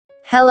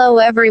Hello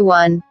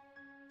everyone.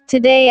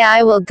 Today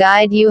I will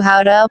guide you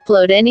how to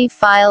upload any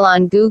file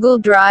on Google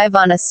Drive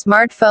on a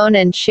smartphone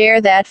and share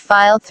that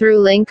file through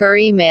link or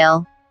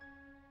email.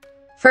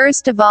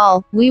 First of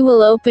all, we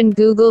will open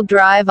Google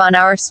Drive on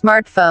our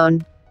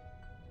smartphone.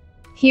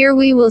 Here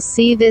we will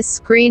see this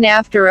screen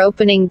after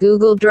opening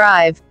Google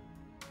Drive.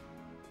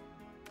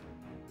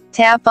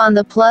 Tap on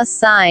the plus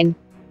sign.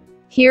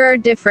 Here are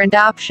different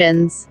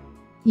options.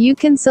 You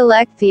can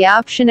select the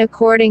option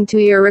according to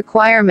your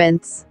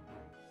requirements.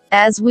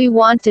 As we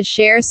want to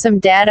share some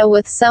data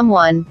with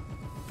someone,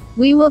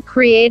 we will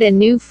create a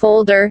new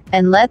folder,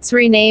 and let's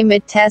rename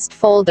it Test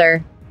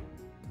Folder.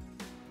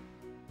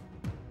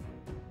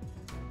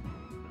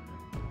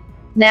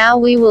 Now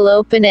we will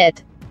open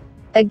it.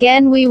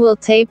 Again we will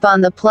tap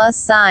on the plus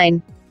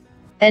sign.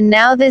 And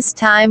now this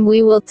time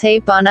we will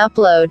tap on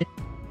Upload.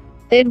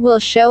 It will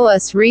show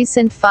us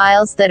recent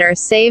files that are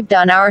saved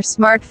on our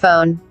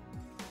smartphone.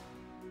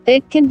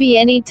 It can be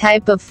any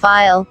type of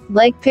file,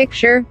 like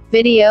picture,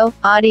 video,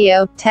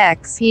 audio,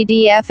 text,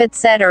 PDF,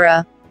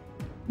 etc.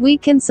 We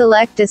can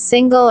select a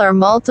single or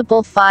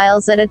multiple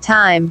files at a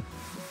time.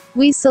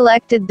 We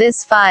selected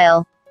this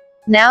file.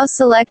 Now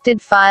selected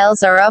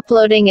files are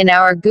uploading in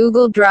our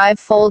Google Drive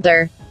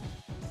folder.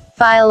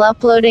 File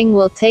uploading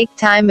will take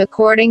time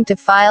according to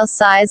file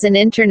size and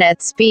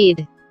internet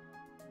speed.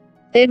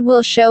 It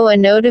will show a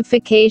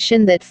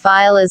notification that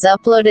file is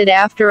uploaded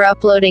after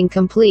uploading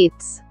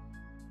completes.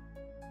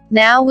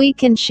 Now we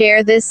can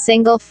share this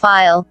single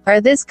file, or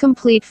this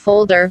complete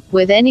folder,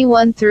 with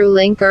anyone through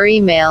link or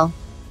email.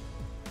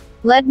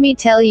 Let me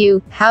tell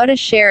you how to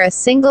share a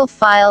single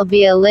file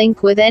via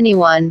link with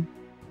anyone.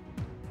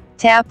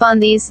 Tap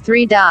on these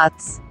three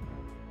dots.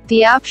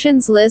 The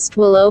options list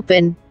will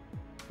open.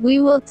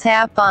 We will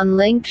tap on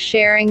Link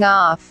Sharing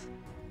Off.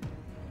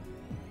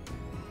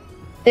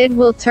 It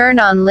will turn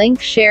on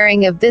link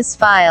sharing of this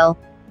file.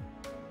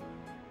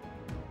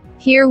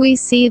 Here we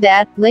see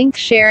that link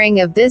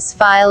sharing of this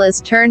file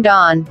is turned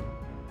on,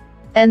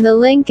 and the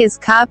link is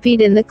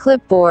copied in the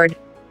clipboard.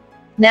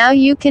 Now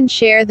you can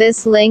share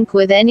this link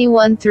with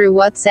anyone through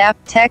WhatsApp,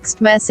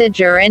 text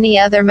message, or any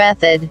other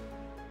method.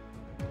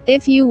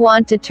 If you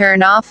want to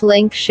turn off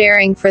link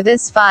sharing for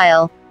this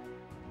file,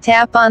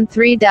 tap on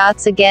three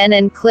dots again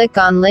and click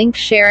on Link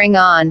Sharing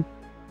On.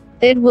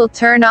 It will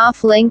turn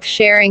off link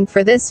sharing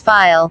for this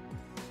file.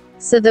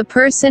 So the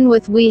person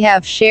with we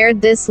have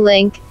shared this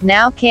link,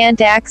 now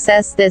can't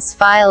access this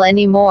file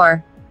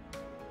anymore.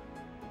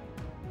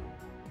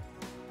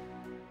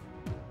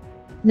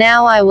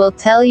 Now I will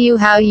tell you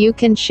how you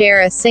can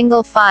share a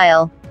single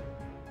file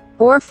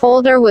or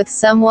folder with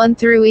someone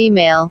through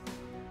email.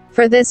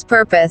 For this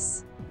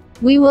purpose,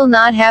 we will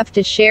not have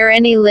to share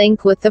any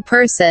link with the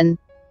person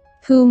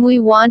whom we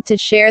want to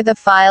share the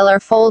file or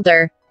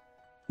folder.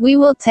 We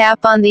will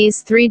tap on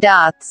these three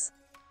dots.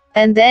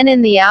 And then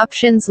in the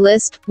options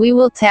list, we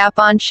will tap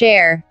on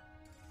Share.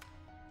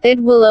 It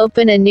will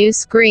open a new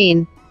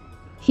screen.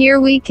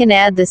 Here we can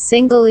add the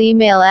single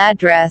email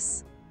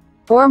address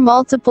or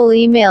multiple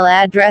email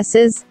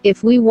addresses,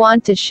 if we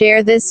want to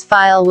share this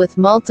file with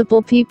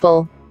multiple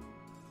people.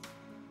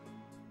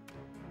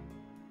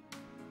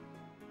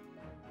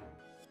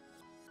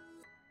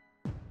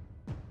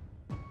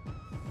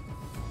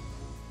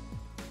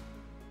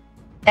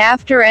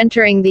 After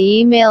entering the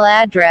email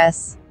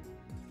address,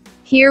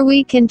 here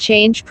we can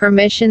change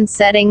permission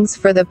settings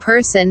for the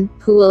person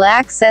who will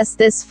access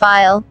this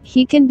file.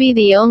 He can be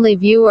the only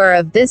viewer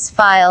of this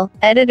file,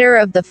 editor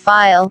of the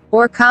file,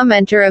 or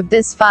commenter of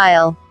this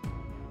file.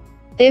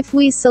 If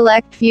we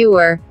select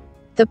viewer,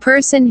 the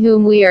person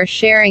whom we are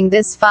sharing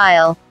this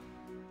file,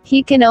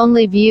 he can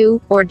only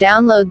view or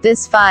download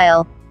this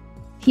file.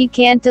 He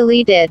can't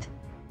delete it.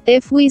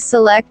 If we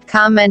select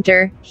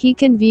commenter, he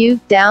can view,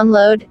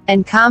 download,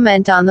 and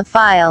comment on the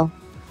file.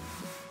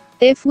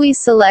 If we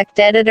select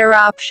editor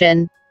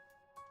option,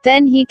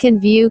 then he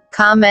can view,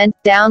 comment,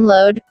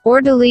 download,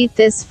 or delete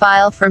this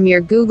file from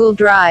your Google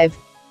Drive.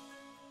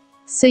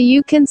 So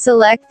you can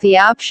select the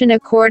option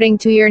according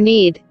to your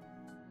need.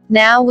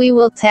 Now we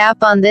will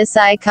tap on this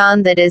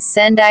icon, that is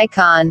send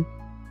icon.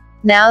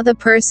 Now the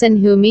person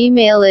whom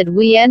email it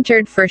we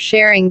entered for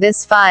sharing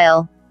this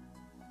file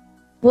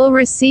will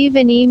receive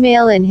an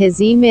email in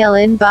his email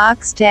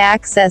inbox to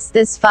access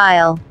this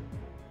file.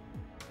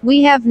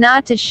 We have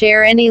not to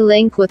share any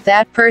link with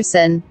that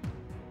person.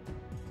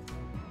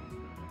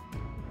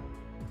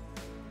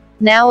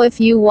 Now if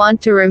you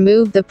want to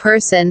remove the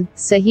person,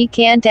 so he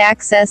can't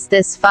access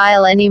this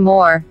file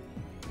anymore,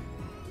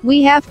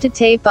 we have to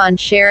tap on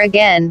Share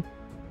again.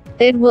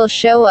 It will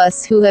show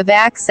us who have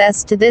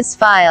access to this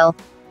file.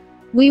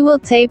 We will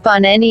tap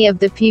on any of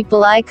the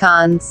people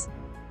icons.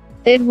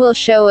 It will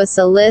show us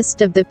a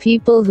list of the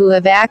people who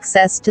have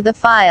access to the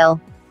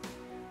file.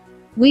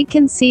 We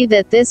can see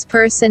that this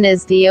person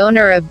is the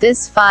owner of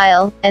this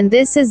file, and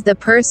this is the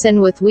person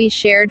with we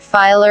shared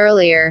file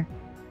earlier.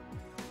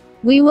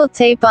 We will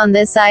tap on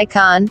this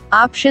icon,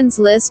 options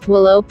list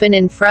will open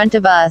in front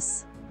of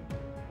us.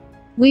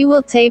 We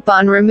will tap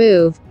on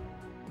Remove.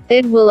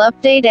 It will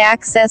update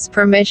access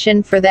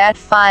permission for that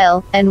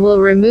file, and will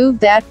remove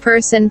that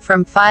person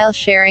from file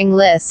sharing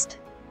list.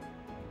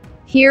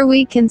 Here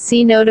we can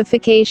see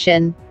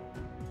notification.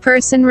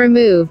 Person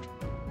removed.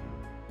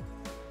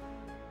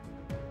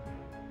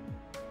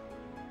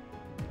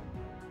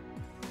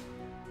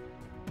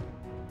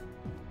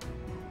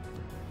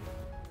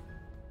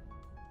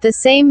 The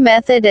same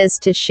method as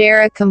to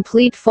share a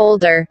complete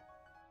folder.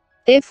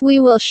 If we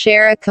will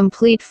share a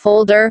complete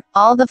folder,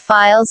 all the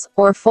files,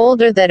 or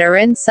folder that are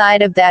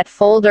inside of that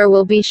folder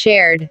will be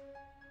shared.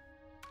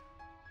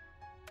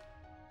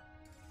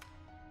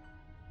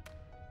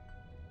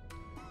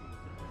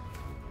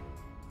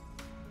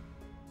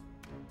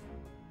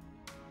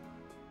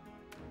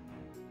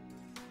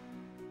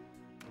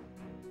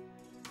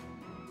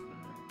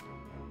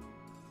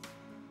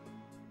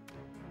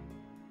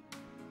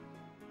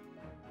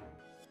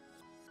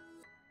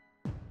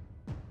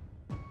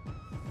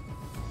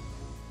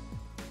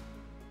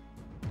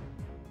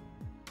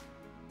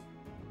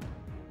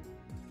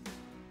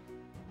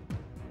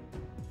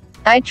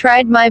 I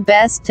tried my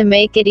best to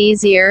make it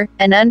easier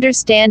and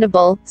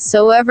understandable,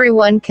 so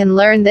everyone can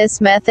learn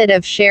this method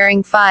of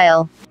sharing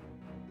file.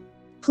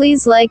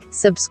 Please like,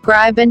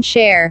 subscribe and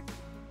share.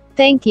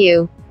 Thank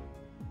you.